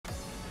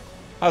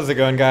How's it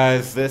going,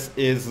 guys? This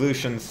is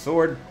Lucian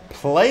Sword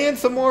playing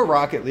some more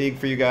Rocket League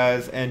for you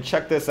guys, and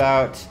check this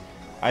out.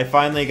 I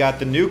finally got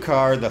the new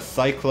car, the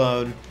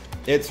CYCLONE.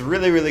 It's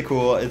really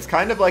cool. It's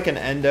kind of like an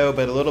Endo,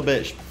 but a little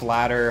bit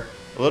flatter,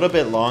 a little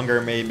bit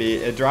longer maybe.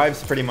 It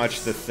drives pretty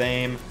much the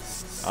same.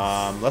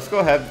 Let's go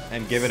ahead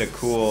and give it a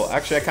cool.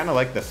 Actually, I kind of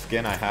like the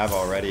skin I have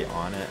already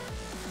on it,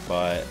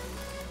 but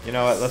you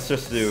know what? Let's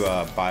just do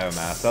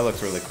biomass. That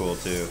looks really cool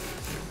too.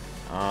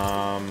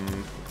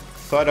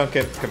 So I don't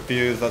get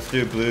confused, let's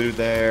do blue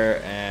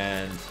there,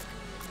 and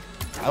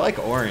I like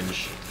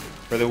orange.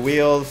 For the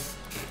wheels,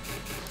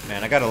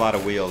 man, I got a lot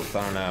of wheels,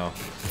 I don't know.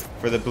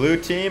 For the blue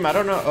team, I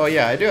don't know. Oh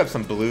yeah, I do have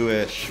some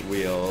bluish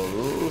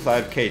wheels. I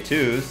have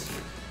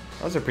K2s.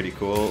 Those are pretty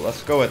cool.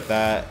 Let's go with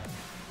that.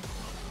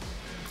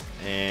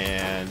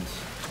 And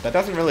that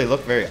doesn't really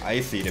look very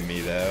icy to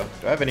me though.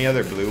 Do I have any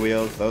other blue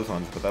wheels? Those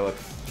ones, but that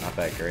looks not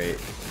that great.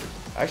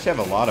 I actually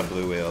have a lot of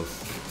blue wheels.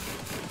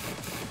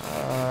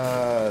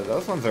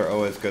 Those ones are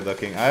always good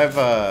looking. I have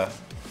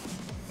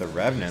the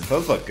Revenants.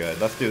 Those look good.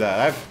 Let's do that.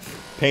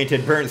 I've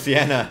painted burnt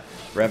sienna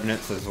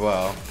Revenants as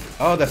well.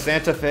 Oh, the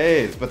Santa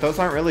Fe's, but those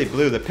aren't really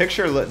blue. The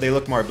picture they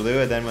look more blue,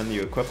 and then when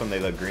you equip them, they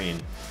look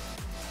green.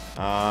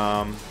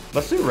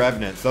 Let's do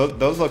Revenants.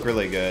 Those look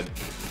really good.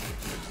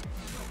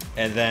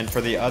 And then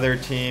for the other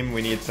team,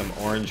 we need some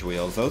orange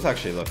wheels. Those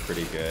actually look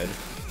pretty good.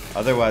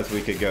 Otherwise,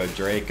 we could go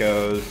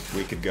Dracos.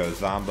 We could go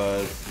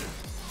Zombas.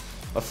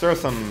 Let's throw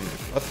some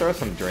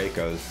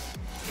Dracos.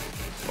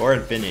 Or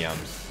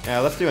Infiniums. Yeah,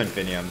 let's do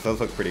Infiniums.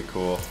 Those look pretty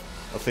cool.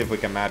 Let's see if we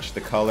can match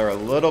the color a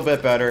little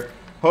bit better.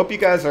 Hope you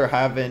guys are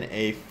having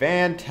a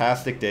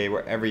fantastic day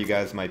wherever you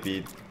guys might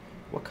be.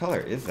 What color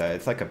is that?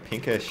 It's like a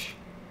pinkish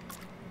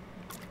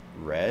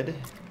red?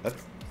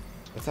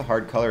 That's a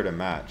hard color to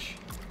match.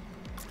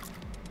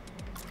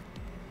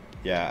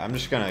 Yeah, I'm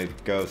just gonna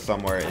go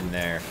somewhere in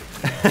there.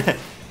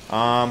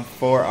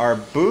 For our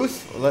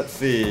boost, let's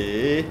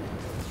see.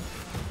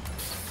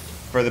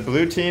 For the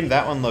blue team,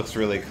 that one looks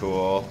really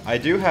cool. I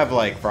do have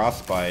like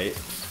Frostbite,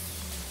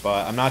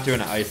 but I'm not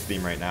doing an ice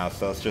theme right now,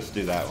 so let's just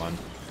do that one.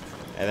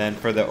 And then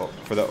for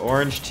the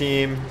orange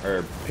team,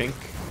 or pink,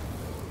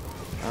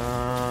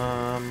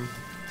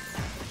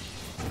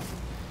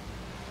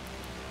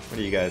 what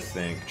do you guys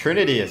think?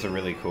 Trinity is a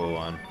really cool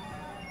one.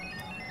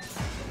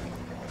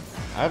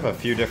 I have a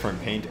few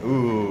different paint.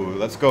 Ooh,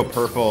 let's go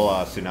purple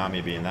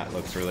Tsunami Beam. That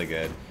looks really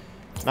good.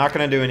 Not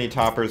going to do any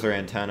toppers or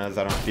antennas.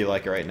 I don't feel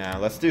like it right now.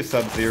 Let's do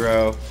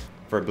Sub-Zero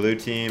for blue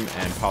team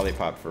and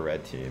Polypop for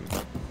red team.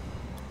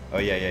 Oh,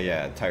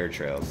 yeah. Tire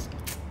trails.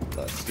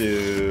 Let's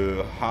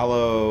do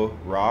Hollow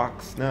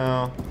Rocks.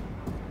 No.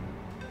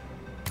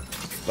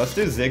 Let's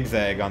do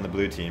Zigzag on the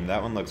blue team.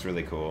 That one looks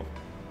really cool.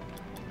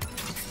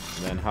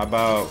 And then how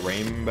about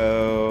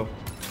Rainbow?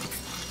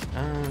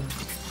 I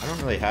don't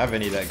really have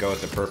any that go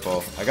with the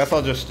purple. I guess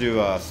I'll just do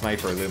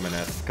Sniper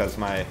Luminous, because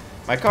my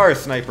car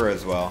is Sniper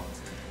as well.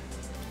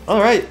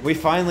 Alright, we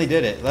finally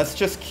did it. Let's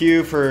just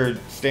queue for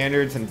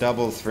standards and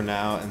doubles for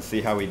now and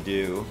see how we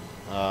do.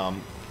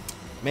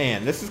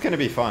 Man, this is going to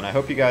be fun. I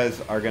hope you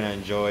guys are going to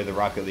enjoy the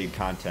Rocket League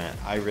content.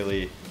 I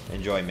really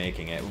enjoy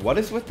making it. What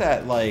is with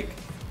that, like,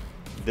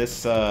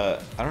 this, I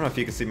don't know if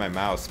you can see my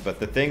mouse, but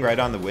the thing right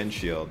on the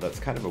windshield, that's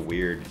kind of a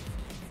weird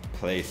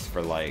place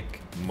for,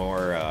 like,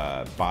 more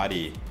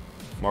body,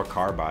 more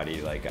car body.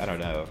 Like, I don't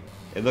know.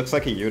 It looks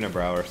like a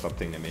unibrow or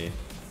something to me.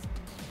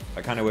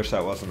 I kind of wish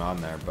that wasn't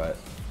on there, but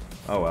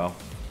oh well.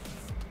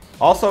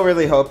 Also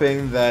really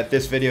hoping that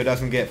this video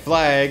doesn't get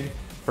flagged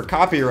for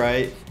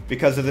copyright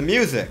because of the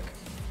music.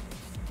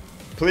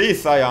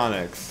 Please,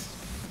 Psyonix.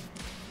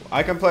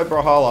 I can play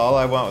Brawlhalla all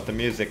I want with the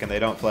music and they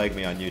don't flag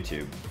me on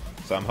YouTube.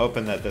 So I'm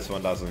hoping that this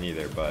one doesn't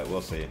either, but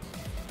we'll see.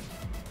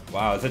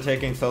 Wow, is it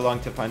taking so long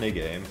to find a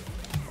game?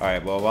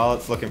 Alright, well, while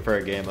it's looking for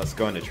a game, let's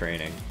go into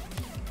training.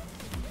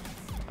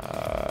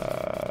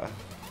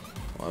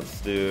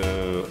 Let's do...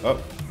 Oh,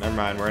 never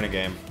mind, we're in a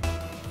game.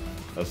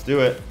 Let's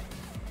do it.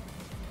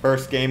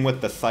 First game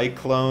with the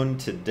CYCLONE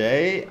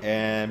today,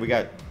 and we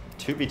got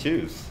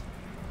 2v2s.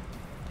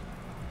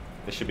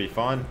 This should be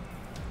fun.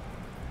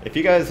 If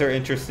you guys are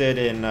interested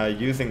in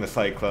using the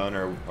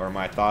CYCLONE or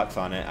my thoughts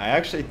on it, I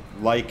actually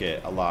like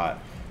it a lot.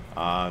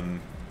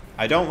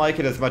 I don't like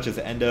it as much as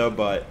Endo,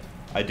 but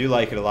I do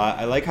like it a lot.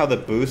 I like how the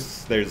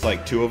boosts, there's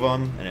like 2 of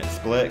them, and it's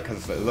split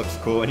because it looks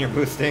cool when you're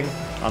boosting.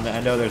 On the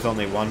Endo, there's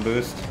only 1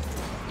 boost.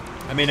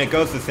 I mean, it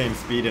goes the same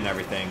speed and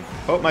everything.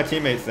 Hope my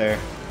teammate's there.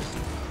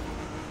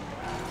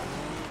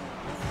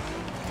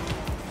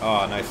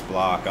 Oh, nice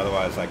block.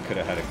 Otherwise, I could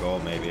have had a goal,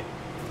 maybe.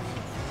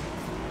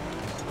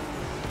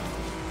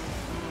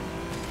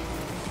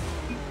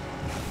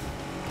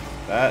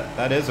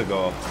 That is a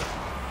goal.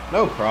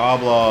 No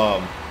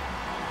problem.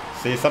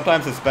 See,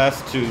 sometimes it's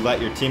best to let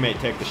your teammate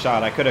take the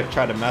shot. I could have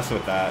tried to mess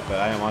with that, but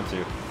I didn't want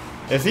to.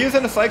 Is he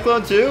using a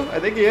CYCLONE too? I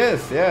think he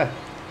is, yeah.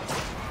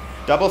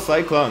 Double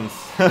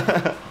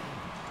CYCLONEs.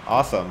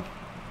 Awesome.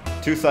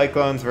 2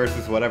 CYCLONEs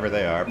versus whatever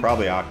they are.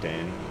 Probably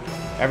Octane.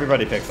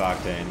 Everybody picks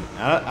Octane.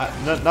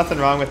 Nothing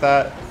wrong with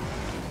that,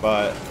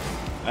 but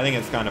I think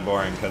it's kind of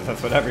boring because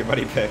that's what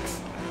everybody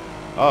picks.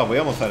 Oh, we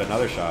almost had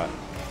another shot.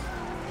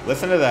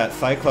 Listen to that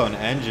Cyclone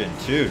engine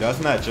too.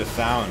 Doesn't that just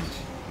sound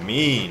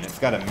mean? It's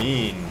got a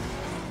mean,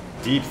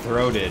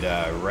 deep-throated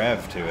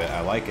rev to it.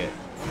 I like it.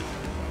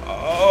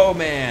 Oh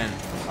man,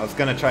 I was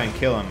gonna try and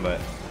kill him, but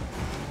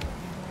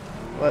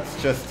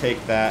let's just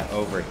take that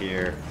over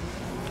here.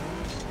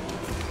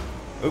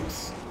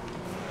 Oops.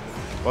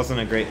 Wasn't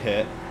a great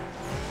hit.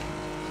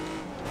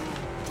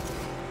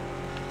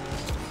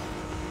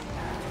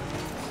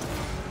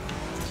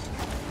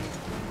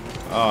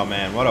 Oh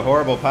man, what a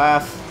horrible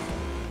pass.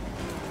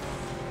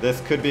 This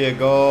could be a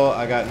goal.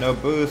 I got no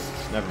boost.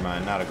 Never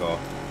mind, not a goal.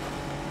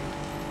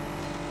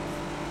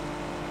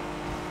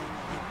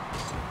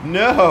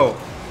 No!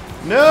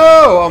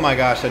 No! Oh my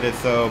gosh, I did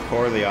so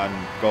poorly on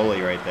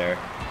goalie right there.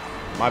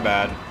 My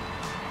bad.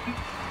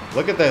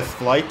 Look at this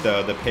flight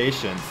though, the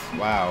patience.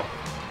 Wow.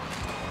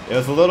 It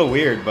was a little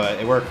weird, but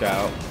it worked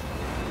out.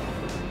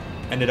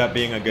 Ended up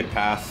being a good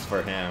pass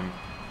for him.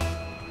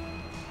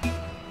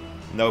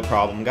 No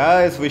problem,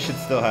 guys. We should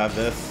still have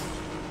this.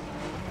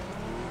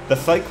 The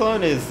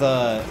Cyclone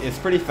is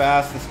pretty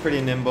fast. It's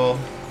pretty nimble.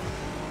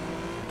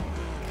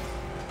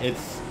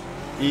 It's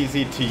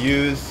easy to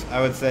use,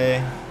 I would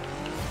say.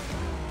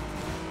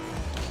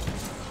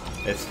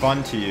 It's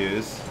fun to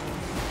use.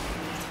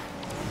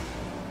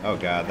 Oh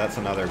god, that's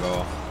another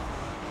goal.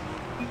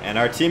 And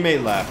our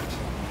teammate left.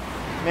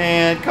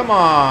 Man, come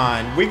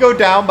on. We go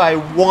down by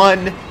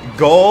 1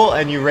 goal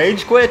and you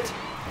rage quit?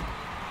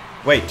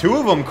 Wait, 2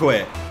 of them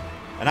quit.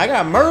 And I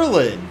got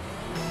Merlin.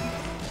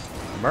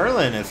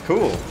 Merlin is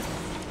cool.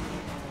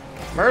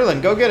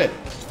 Merlin, go get it.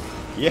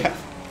 Yeah.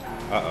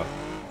 Uh-oh.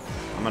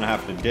 I'm gonna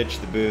have to ditch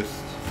the boost.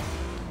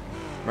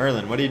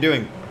 Merlin, what are you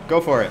doing? Go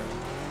for it.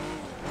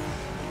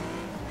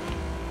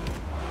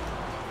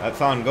 That's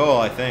on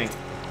goal, I think.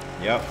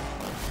 Yep.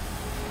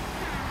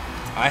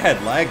 I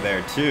had lag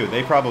there too.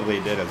 They probably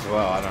did as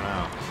well. I don't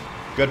know.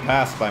 Good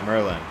pass by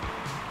Merlin.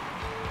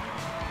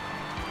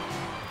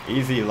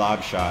 Easy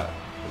lob shot.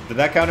 Did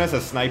that count as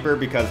a sniper?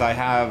 Because I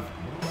have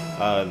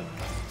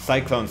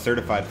Cyclone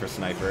certified for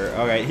sniper.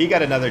 Okay, he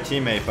got another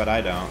teammate, but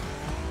I don't.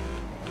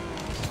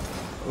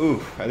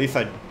 Ooh, at least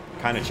I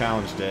kind of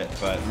challenged it.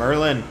 But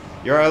Merlin,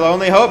 you're our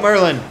only hope,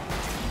 Merlin.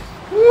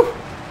 Woo!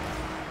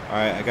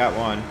 Alright, I got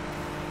one.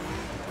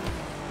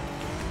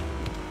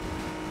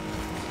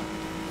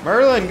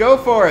 Merlin, go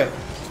for it!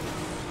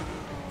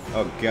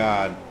 Oh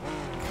god.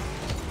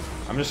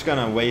 I'm just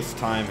gonna waste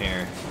time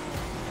here.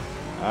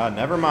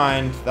 Never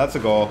mind. That's a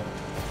goal.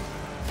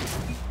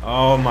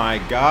 Oh my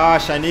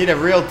gosh, I need a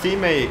real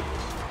teammate.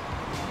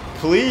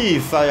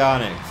 Please,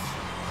 Psionics.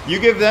 You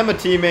give them a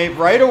teammate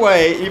right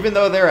away, even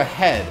though they're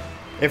ahead.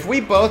 If we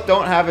both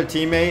don't have a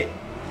teammate,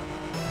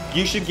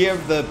 you should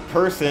give the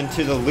person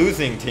to the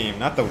losing team,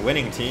 not the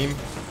winning team.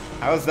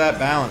 How is that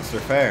balanced or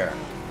fair?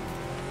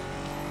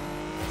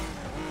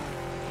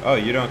 Oh,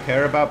 you don't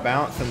care about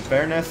balance and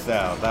fairness?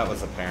 Oh, that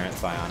was apparent,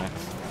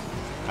 Psionics.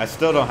 I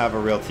still don't have a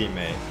real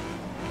teammate.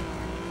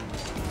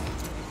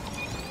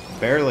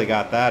 Barely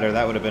got that, or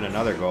that would have been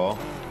another goal.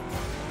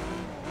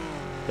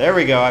 There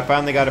we go, I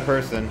finally got a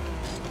person.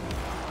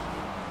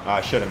 Oh,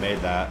 I should have made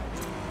that.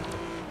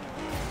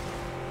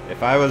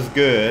 If I was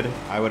good,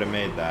 I would have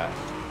made that.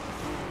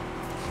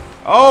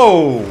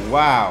 Oh,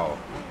 wow.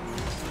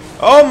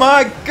 Oh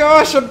my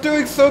gosh, I'm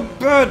doing so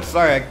bad.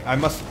 Sorry, I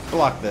must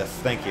block this.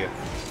 Thank you.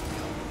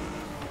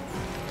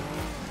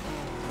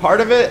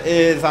 Part of it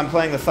is I'm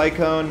playing the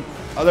Cyclone.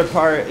 Other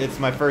part, it's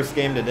my first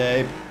game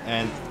today.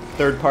 And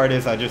third part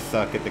is I just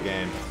suck at the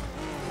game.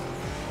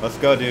 Let's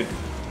go, dude.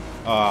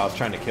 Oh, I was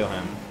trying to kill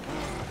him.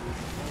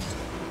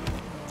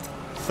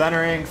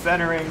 Centering,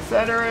 centering,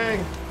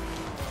 centering.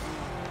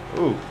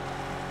 Ooh.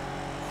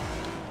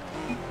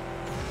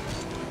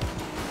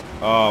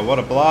 Oh, what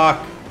a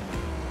block.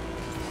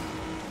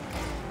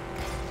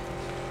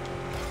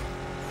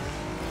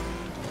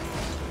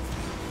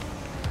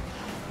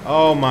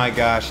 Oh my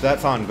gosh,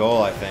 that's on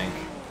goal, I think.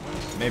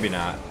 Maybe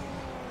not.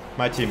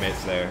 My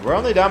teammate's there. We're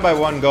only down by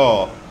 1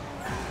 goal.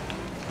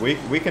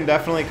 We can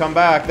definitely come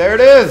back. There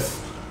it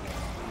is!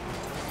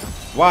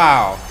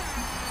 Wow.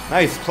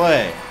 Nice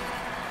play.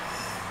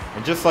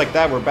 And just like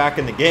that, we're back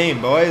in the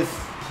game, boys.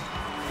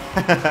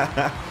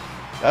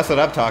 That's what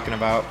I'm talking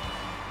about.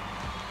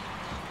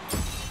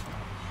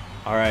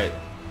 Alright.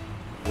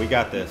 We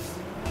got this.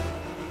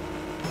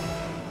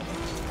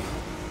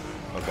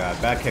 Oh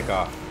god, bad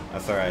kickoff.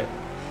 That's alright.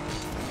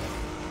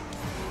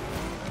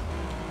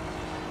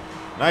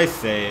 Nice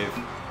save.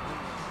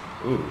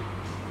 Ooh.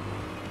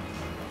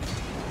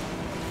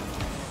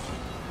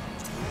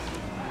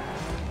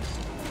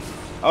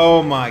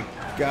 Oh my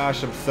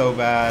gosh, I'm so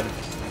bad.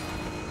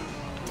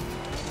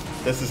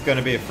 This is going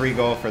to be a free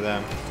goal for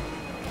them.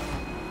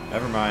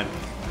 Never mind.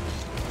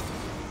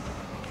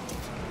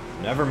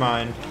 Never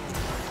mind.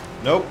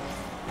 Nope.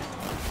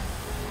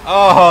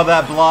 Oh,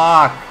 that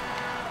block.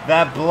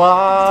 That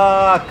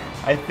block.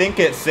 I think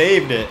it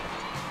saved it.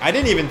 I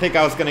didn't even think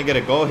I was going to get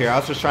a goal here. I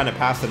was just trying to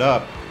pass it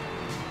up.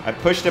 I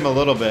pushed him a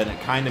little bit and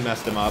it kind of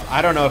messed him up.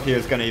 I don't know if he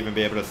was going to even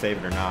be able to save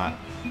it or not.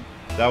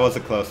 That was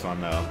a close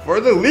one though. For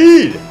the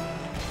lead!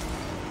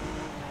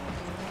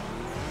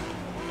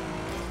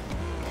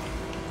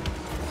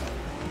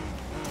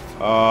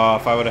 Oh,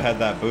 if I would have had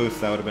that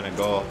boost, that would have been a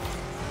goal.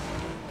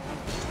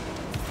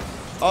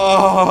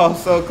 Oh,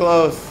 so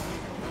close.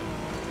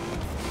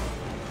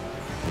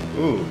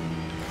 Ooh.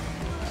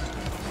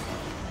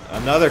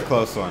 Another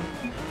close one.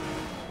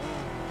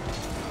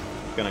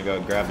 Gonna go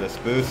grab this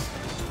boost.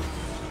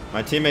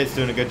 My teammate's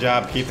doing a good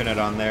job keeping it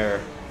on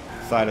their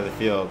side of the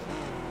field.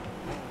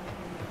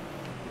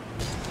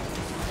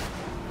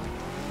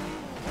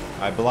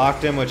 I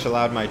blocked him, which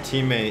allowed my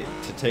teammate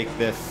to take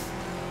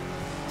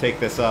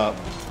this up.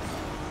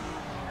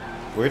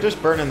 We're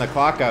just burning the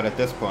clock out at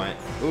this point.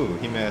 Ooh,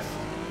 he missed.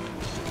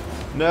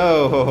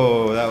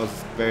 No, that was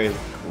very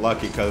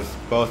lucky because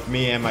both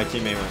me and my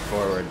teammate went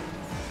forward.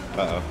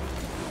 Uh-oh.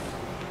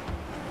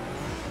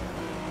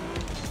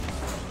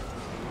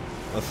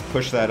 Let's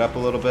push that up a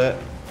little bit.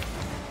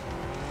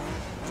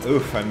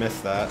 Oof, I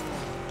missed that.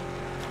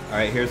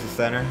 Alright, here's the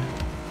center.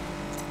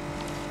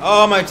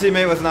 Oh, my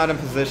teammate was not in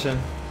position.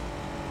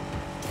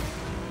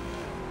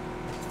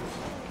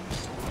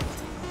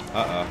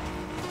 Uh-oh.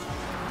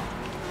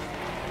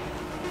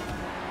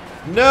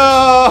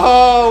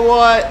 No!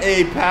 What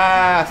a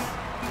pass!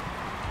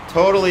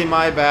 Totally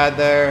my bad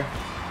there.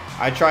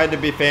 I tried to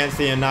be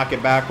fancy and knock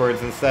it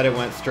backwards. Instead, it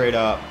went straight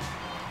up.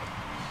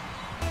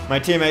 My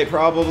teammate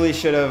probably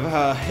should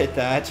have hit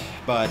that,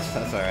 but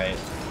that's alright.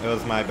 It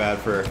was my bad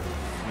for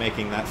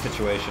making that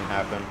situation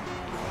happen.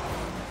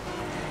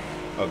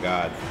 Oh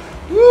god.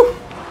 Woo!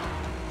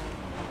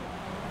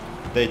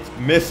 They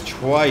missed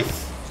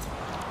twice.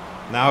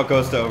 Now it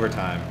goes to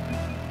overtime.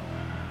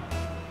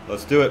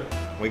 Let's do it.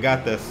 We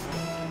got this.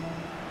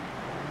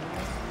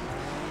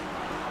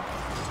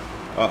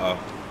 Uh-oh.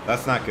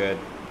 That's not good.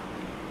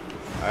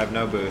 I have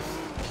no boost.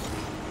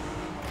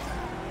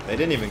 They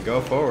didn't even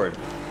go forward.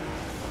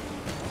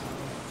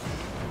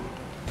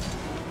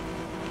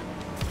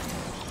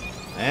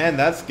 And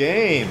that's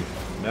game.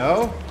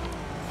 No?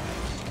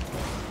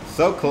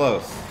 So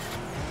close.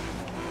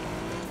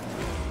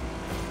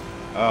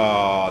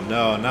 Oh,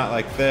 no, not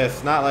like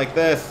this. Not like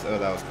this. Oh,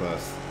 that was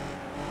close.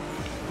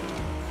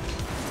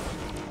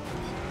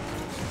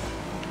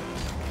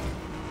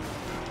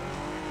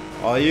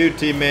 All you,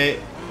 teammate.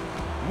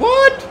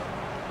 What?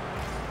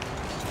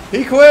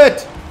 He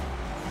quit.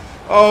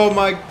 Oh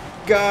my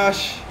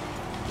gosh.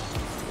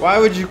 Why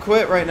would you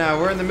quit right now?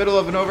 We're in the middle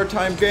of an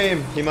overtime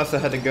game. He must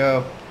have had to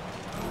go.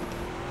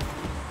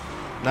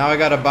 Now I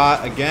got a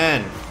bot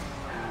again.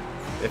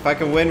 If I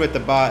can win with the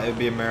bot, it would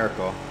be a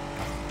miracle.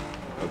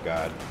 Oh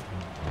god.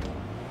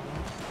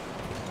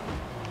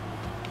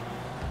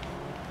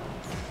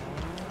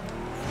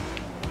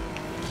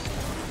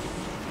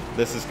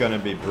 This is gonna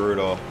be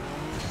brutal.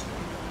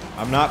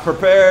 I'm not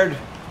prepared.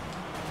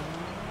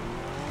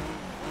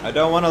 I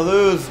don't want to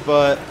lose,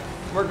 but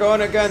we're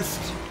going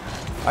against...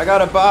 I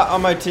got a bot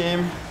on my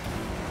team.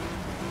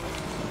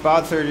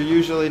 Bots are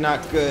usually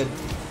not good.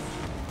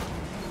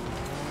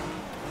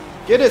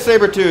 Get it,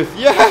 Sabretooth.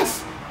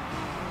 Yes!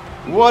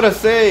 What a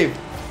save.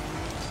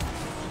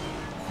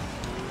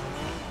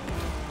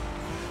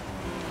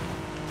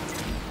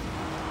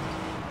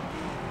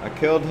 I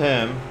killed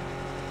him.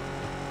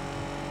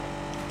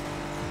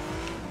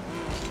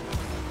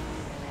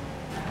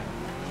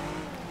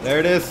 There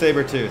it is,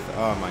 Sabretooth.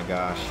 Oh my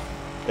gosh.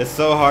 It's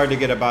so hard to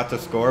get a bot to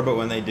score, but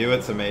when they do,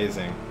 it's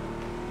amazing.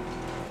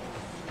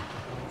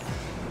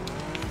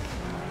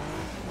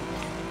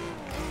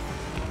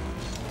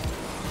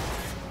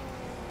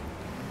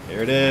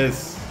 Here it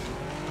is.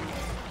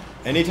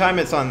 Anytime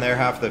it's on their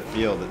half of the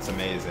field, it's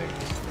amazing.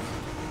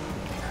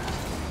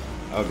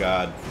 Oh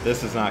god,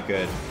 this is not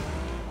good.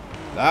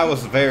 That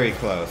was very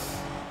close.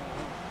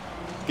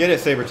 Get it,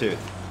 Sabretooth.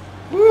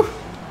 Woo!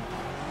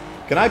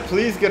 Can I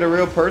please get a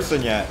real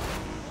person yet?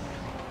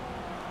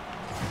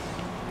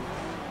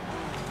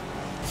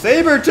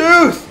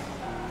 Sabretooth!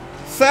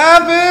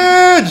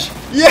 Savage!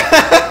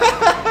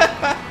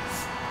 Yes!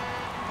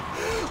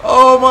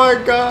 Oh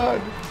my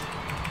god.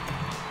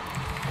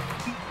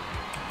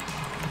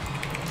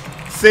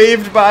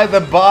 Saved by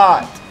the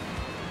bot.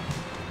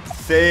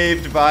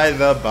 Saved by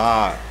the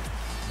bot.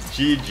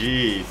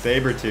 GG,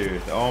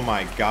 Sabretooth. Oh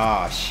my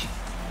gosh.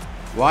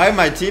 Why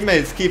my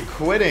teammates keep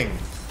quitting?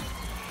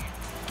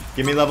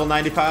 Give me level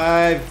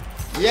 95.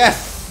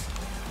 Yes!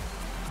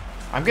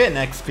 I'm getting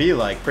XP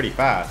like pretty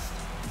fast.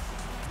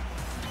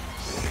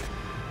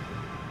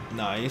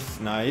 Nice,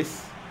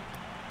 nice.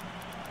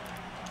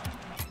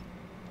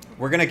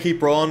 We're gonna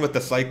keep rolling with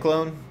the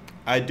Cyclone.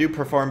 I do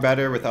perform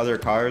better with other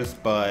cars,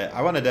 but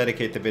I want to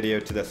dedicate the video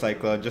to the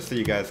Cyclone just so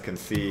you guys can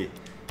see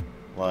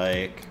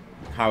like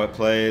how it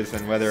plays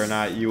and whether or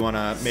not you want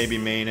to maybe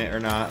main it or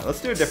not.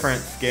 Let's do a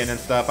different skin and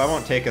stuff. I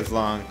won't take as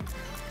long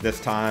this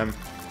time.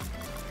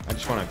 I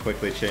just want to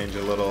quickly change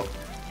a little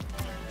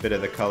bit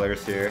of the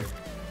colors here.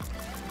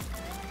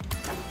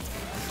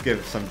 Let's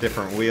give some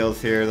different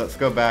wheels here. Let's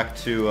go back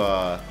to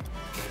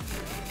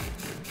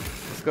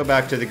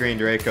the Green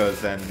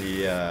Dracos and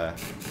the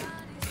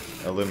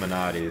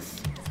Illuminatis.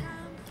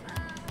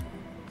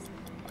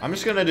 I'm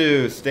just gonna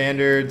do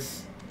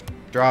standards,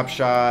 drop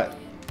shot,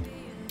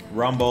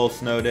 Rumble,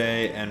 Snow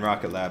Day, and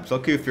Rocket Labs. I'll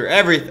queue through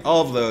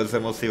all of those,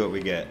 and we'll see what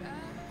we get.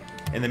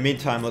 In the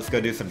meantime, let's go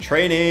do some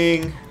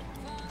training.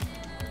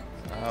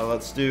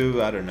 Let's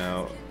do, I don't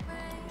know.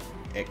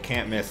 It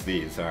can't miss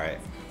these, alright.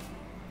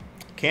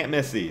 Can't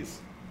miss these.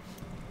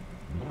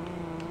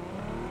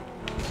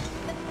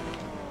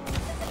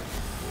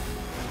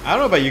 I don't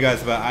know about you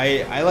guys, but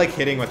I like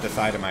hitting with the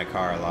side of my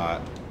car a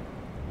lot.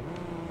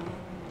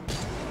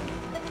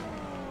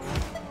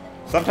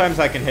 Sometimes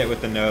I can hit with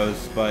the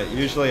nose, but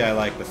usually I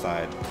like the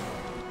side.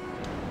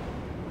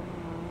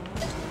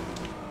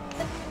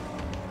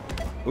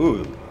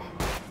 Ooh,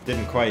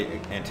 didn't quite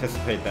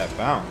anticipate that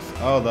bounce.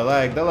 Oh, the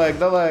leg, the leg,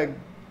 the leg.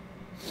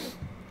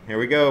 Here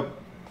we go.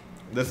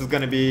 This is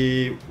gonna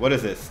be, what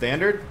is it,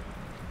 standard?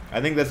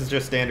 I think this is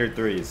just standard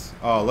 3s.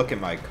 Oh, look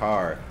at my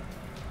car.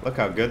 Look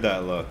how good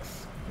that looks.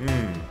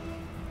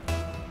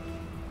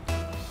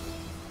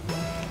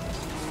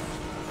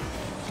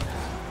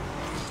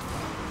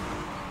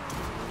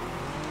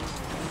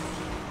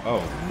 Oh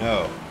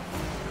no.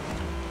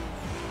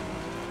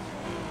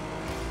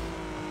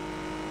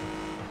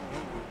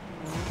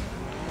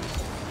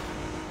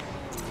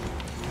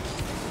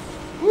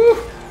 Woo!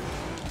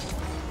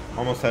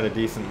 Almost had a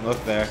decent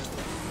look there.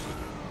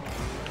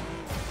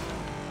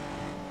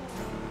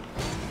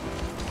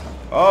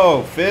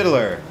 Oh,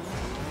 Fiddler.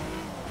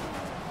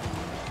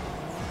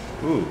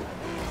 Ooh.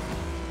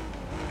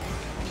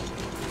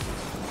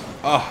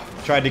 Oh,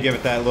 tried to give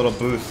it that little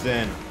boost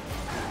in.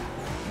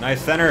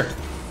 Nice center.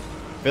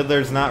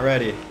 Fiddler's not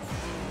ready.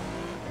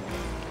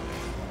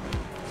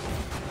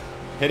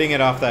 Hitting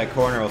it off that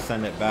corner will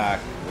send it back,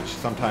 which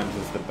sometimes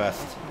is the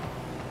best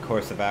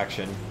course of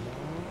action.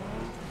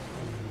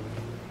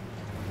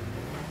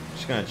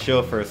 Just gonna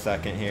chill for a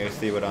second here,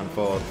 see what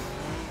unfolds.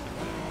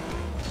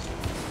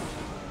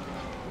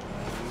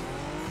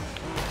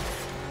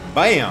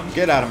 Bam!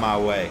 Get out of my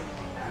way.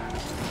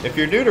 If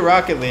you're new to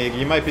Rocket League,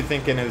 you might be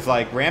thinking, is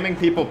like ramming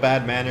people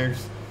bad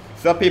manners?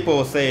 Some people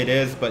will say it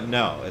is, but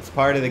no, it's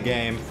part of the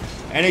game.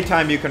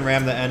 Anytime you can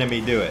ram the enemy,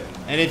 do it.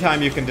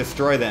 Anytime you can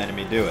destroy the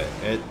enemy, do it.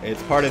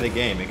 It's part of the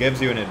game. It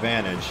gives you an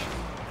advantage.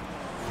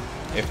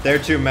 If they're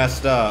too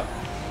messed up,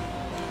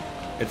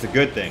 it's a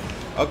good thing.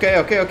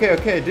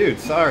 Okay, dude.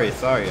 Sorry.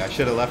 I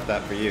should have left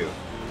that for you.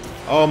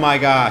 Oh my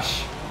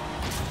gosh.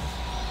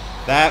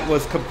 That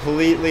was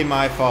completely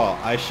my fault.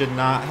 I should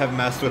not have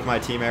messed with my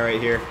teammate right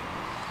here.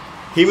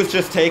 He was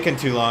just taking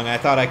too long. I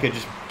thought I could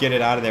just get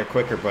it out of there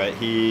quicker, but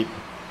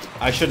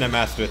I shouldn't have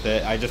messed with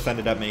it. I just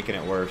ended up making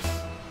it worse.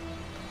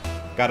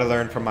 Gotta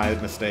learn from my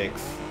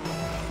mistakes.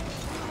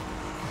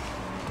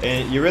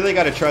 And you really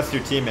gotta trust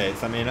your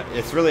teammates. I mean,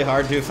 it's really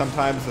hard to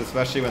sometimes,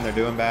 especially when they're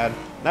doing bad.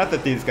 Not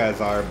that these guys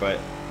are, but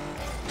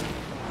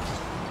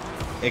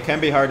it can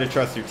be hard to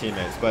trust your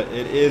teammates. But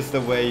it is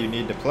the way you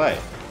need to play.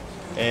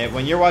 And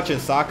when you're watching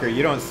soccer,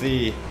 you don't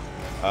see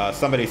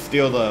somebody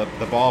steal the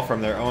ball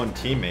from their own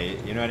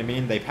teammate. You know what I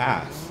mean? They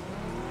pass.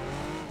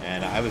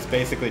 And I was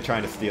basically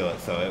trying to steal it,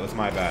 so it was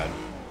my bad.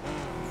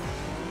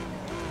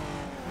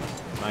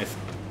 Nice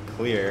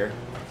clear.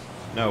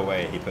 No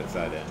way he puts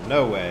that in.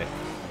 No way.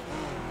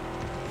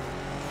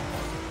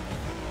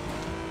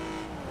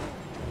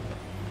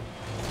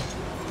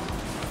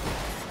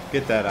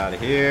 Get that out of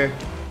here.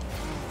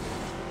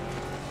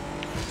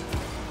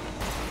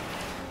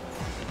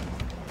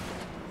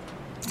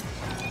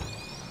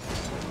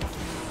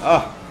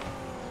 Oh.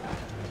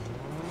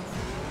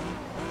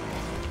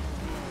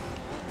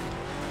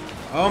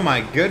 Oh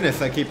my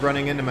goodness, I keep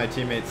running into my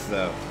teammates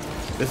though.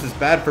 This is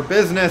bad for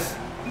business.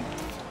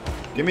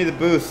 Give me the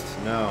boost.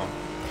 No.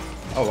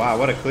 Oh wow,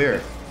 what a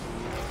clear.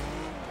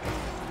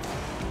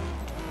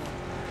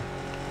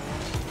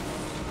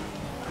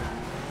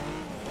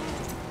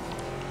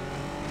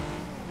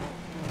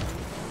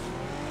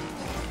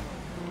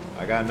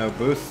 I got no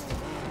boost.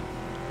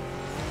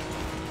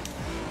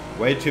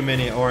 Way too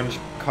many orange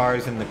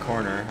cars in the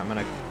corner. I'm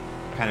gonna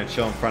kind of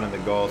chill in front of the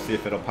goal, see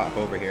if it'll pop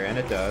over here, and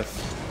it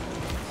does.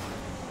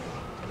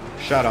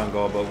 Shot on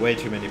goal, but way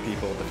too many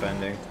people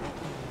defending.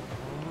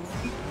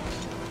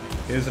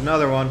 Here's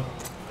another one.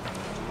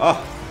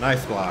 Oh,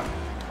 nice block.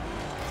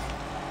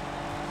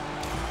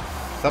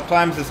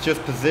 Sometimes it's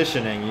just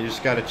positioning. You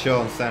just gotta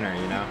chill in center,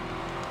 you know?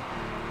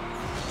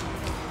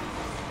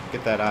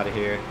 Get that out of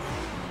here.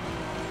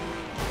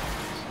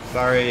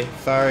 Sorry.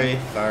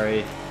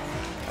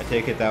 I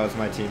take it that was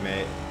my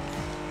teammate.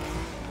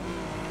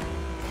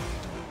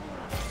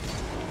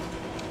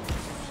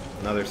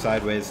 Another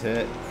sideways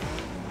hit.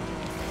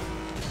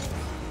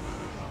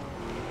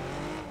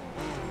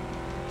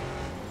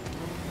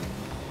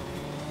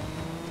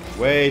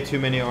 Way too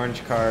many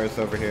orange cars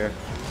over here.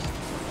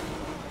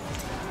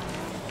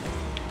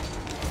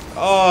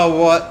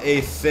 Oh, what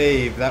a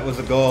save. That was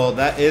a goal.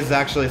 That is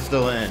actually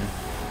still in.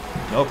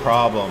 No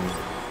problem.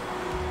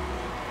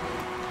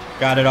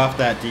 Got it off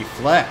that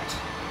deflect.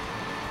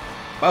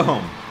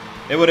 Boom.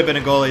 It would have been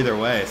a goal either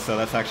way, so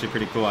that's actually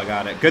pretty cool. I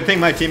got it. Good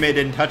thing my teammate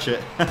didn't touch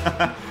it.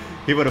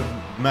 He would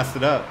have messed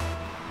it up.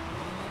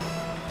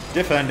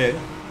 Defended.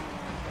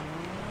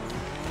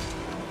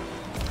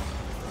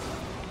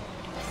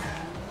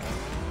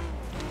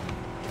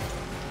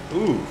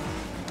 Ooh.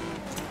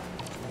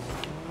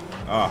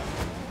 Oh.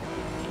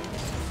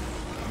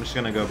 I'm just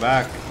gonna go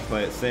back,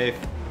 play it safe.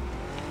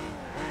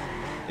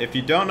 If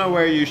you don't know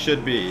where you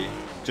should be,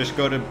 just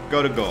go to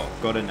goal,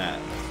 go to net,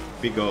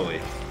 be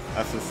goalie.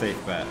 That's a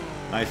safe bet.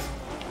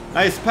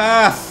 Nice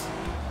pass.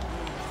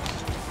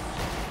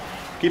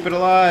 Keep it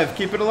alive,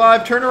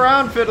 turn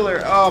around,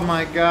 Fiddler. Oh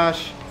my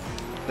gosh.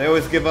 They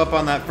always give up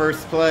on that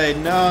first play.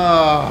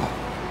 No.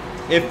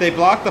 If they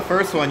block the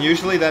first one,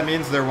 usually that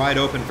means they're wide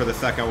open for the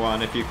second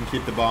one if you can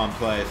keep the ball in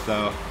play.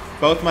 So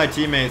both my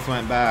teammates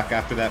went back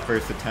after that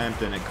first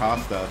attempt and it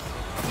cost us.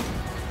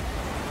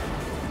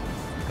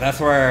 That's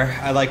where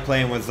I like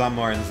playing with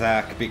Zumor and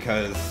Zach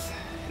because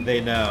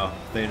they know.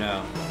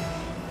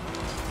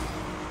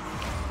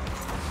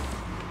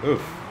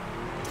 Oof.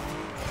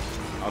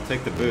 I'll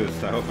take the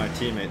boost. I hope my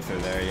teammates are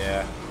there,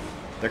 yeah.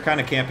 They're kind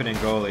of camping in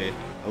goalie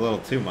a little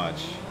too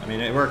much. I mean,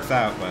 it works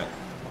out, but...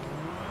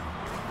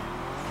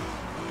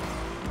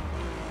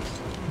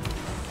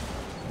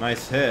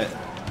 Nice hit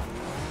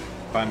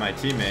by my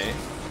teammate.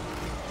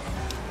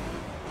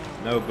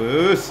 No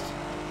boost.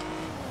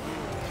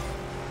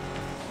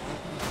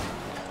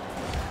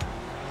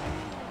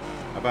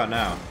 How about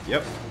now?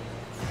 Yep.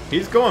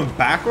 He's going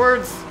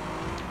backwards?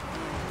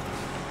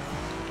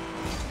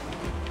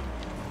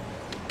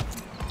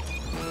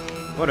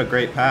 What a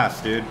great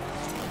pass, dude.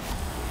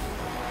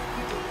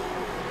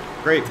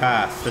 Great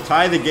pass. To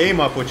tie the game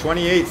up with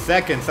 28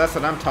 seconds, that's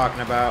what I'm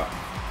talking about.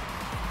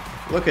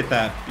 Look at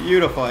that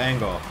beautiful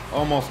angle.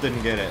 Almost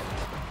didn't get it.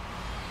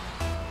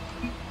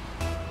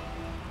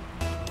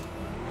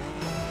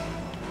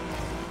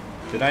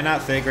 Did I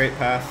not say great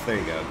pass? There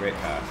you go, great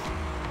pass.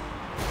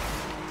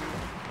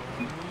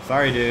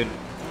 Sorry, dude.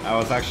 I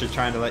was actually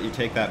trying to let you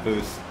take that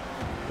boost.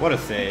 What a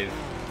save.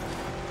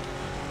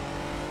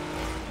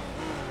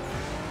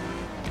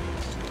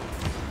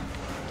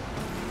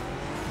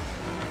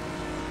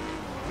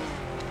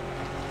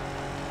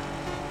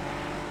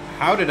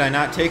 How did I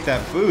not take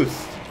that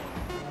boost?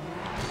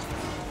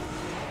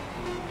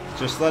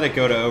 Just let it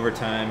go to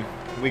overtime.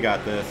 We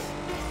got this.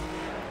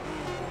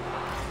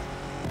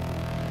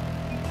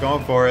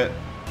 Going for it.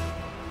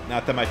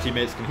 Not that my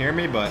teammates can hear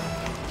me, but...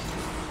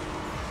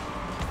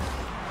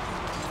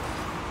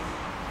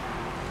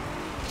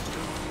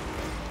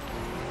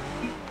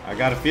 I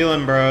got a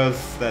feeling,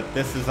 bros, that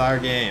this is our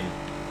game.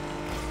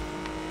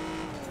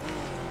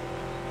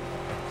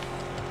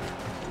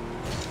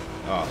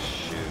 Oh,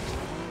 shoot.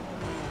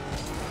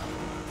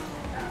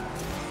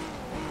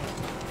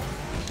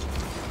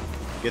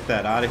 Get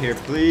that out of here,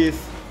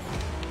 please.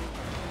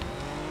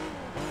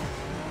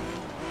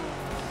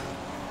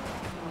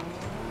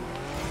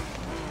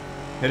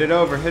 Hit it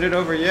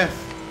over, yes.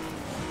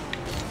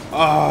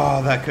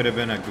 Oh, that could have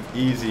been an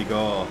easy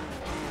goal.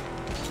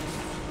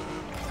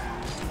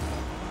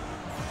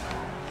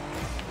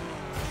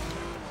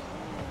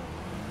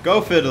 Go,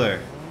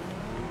 Fiddler.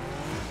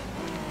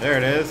 There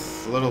it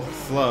is. A little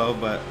slow,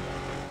 but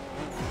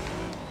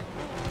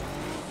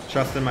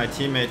trusting my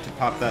teammate to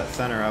pop that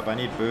center up. I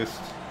need boost.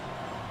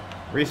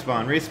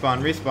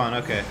 Respawn.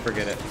 Okay,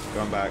 forget it.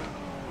 Going back.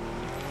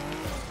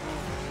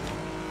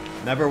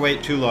 Never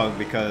wait too long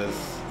because...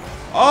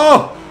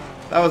 Oh!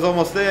 That was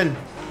almost in.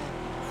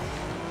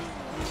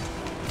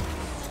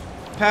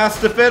 Pass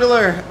to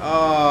Fiddler.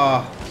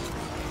 Oh.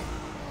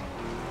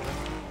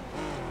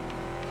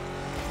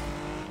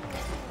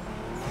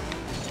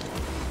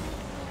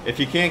 If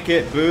you can't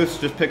get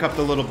boost, just pick up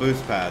the little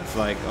boost pads.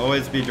 Like,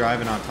 always be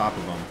driving on top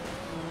of them.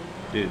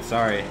 Dude,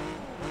 sorry.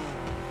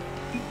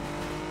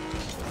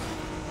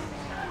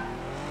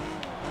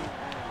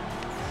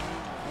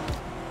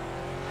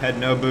 Had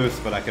no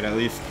boost, but I could at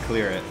least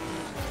clear it.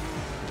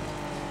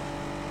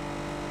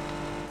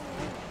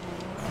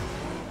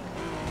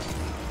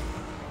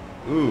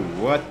 Ooh,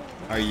 what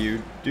are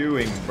you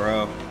doing,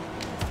 bro?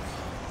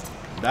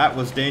 That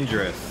was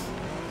dangerous.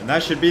 And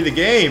that should be the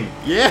game.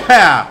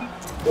 Yeah!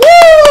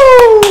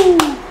 Woo!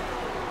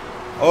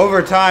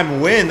 Overtime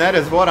win. That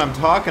is what I'm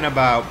talking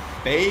about,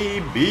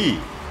 baby.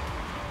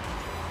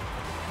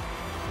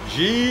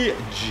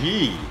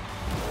 GG.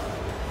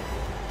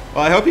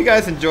 Well, I hope you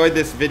guys enjoyed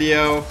this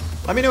video.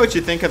 Let me know what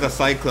you think of the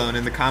Cyclone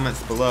in the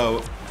comments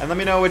below. And let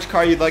me know which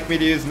car you'd like me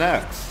to use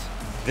next.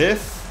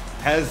 This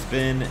has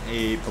been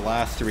a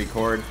blast to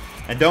record.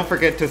 And don't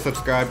forget to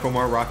subscribe for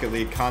more Rocket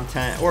League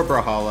content or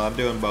Brawlhalla. I'm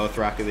doing both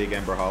Rocket League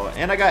and Brawlhalla.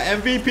 And I got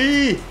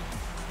MVP!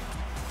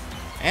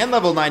 And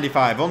level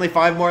 95. Only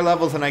 5 more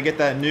levels and I get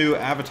that new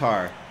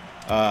avatar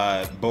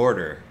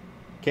border.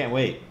 Can't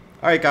wait.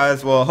 Alright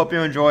guys, well, hope you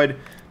enjoyed.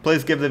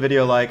 Please give the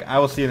video a like. I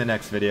will see you in the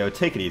next video.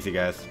 Take it easy,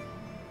 guys.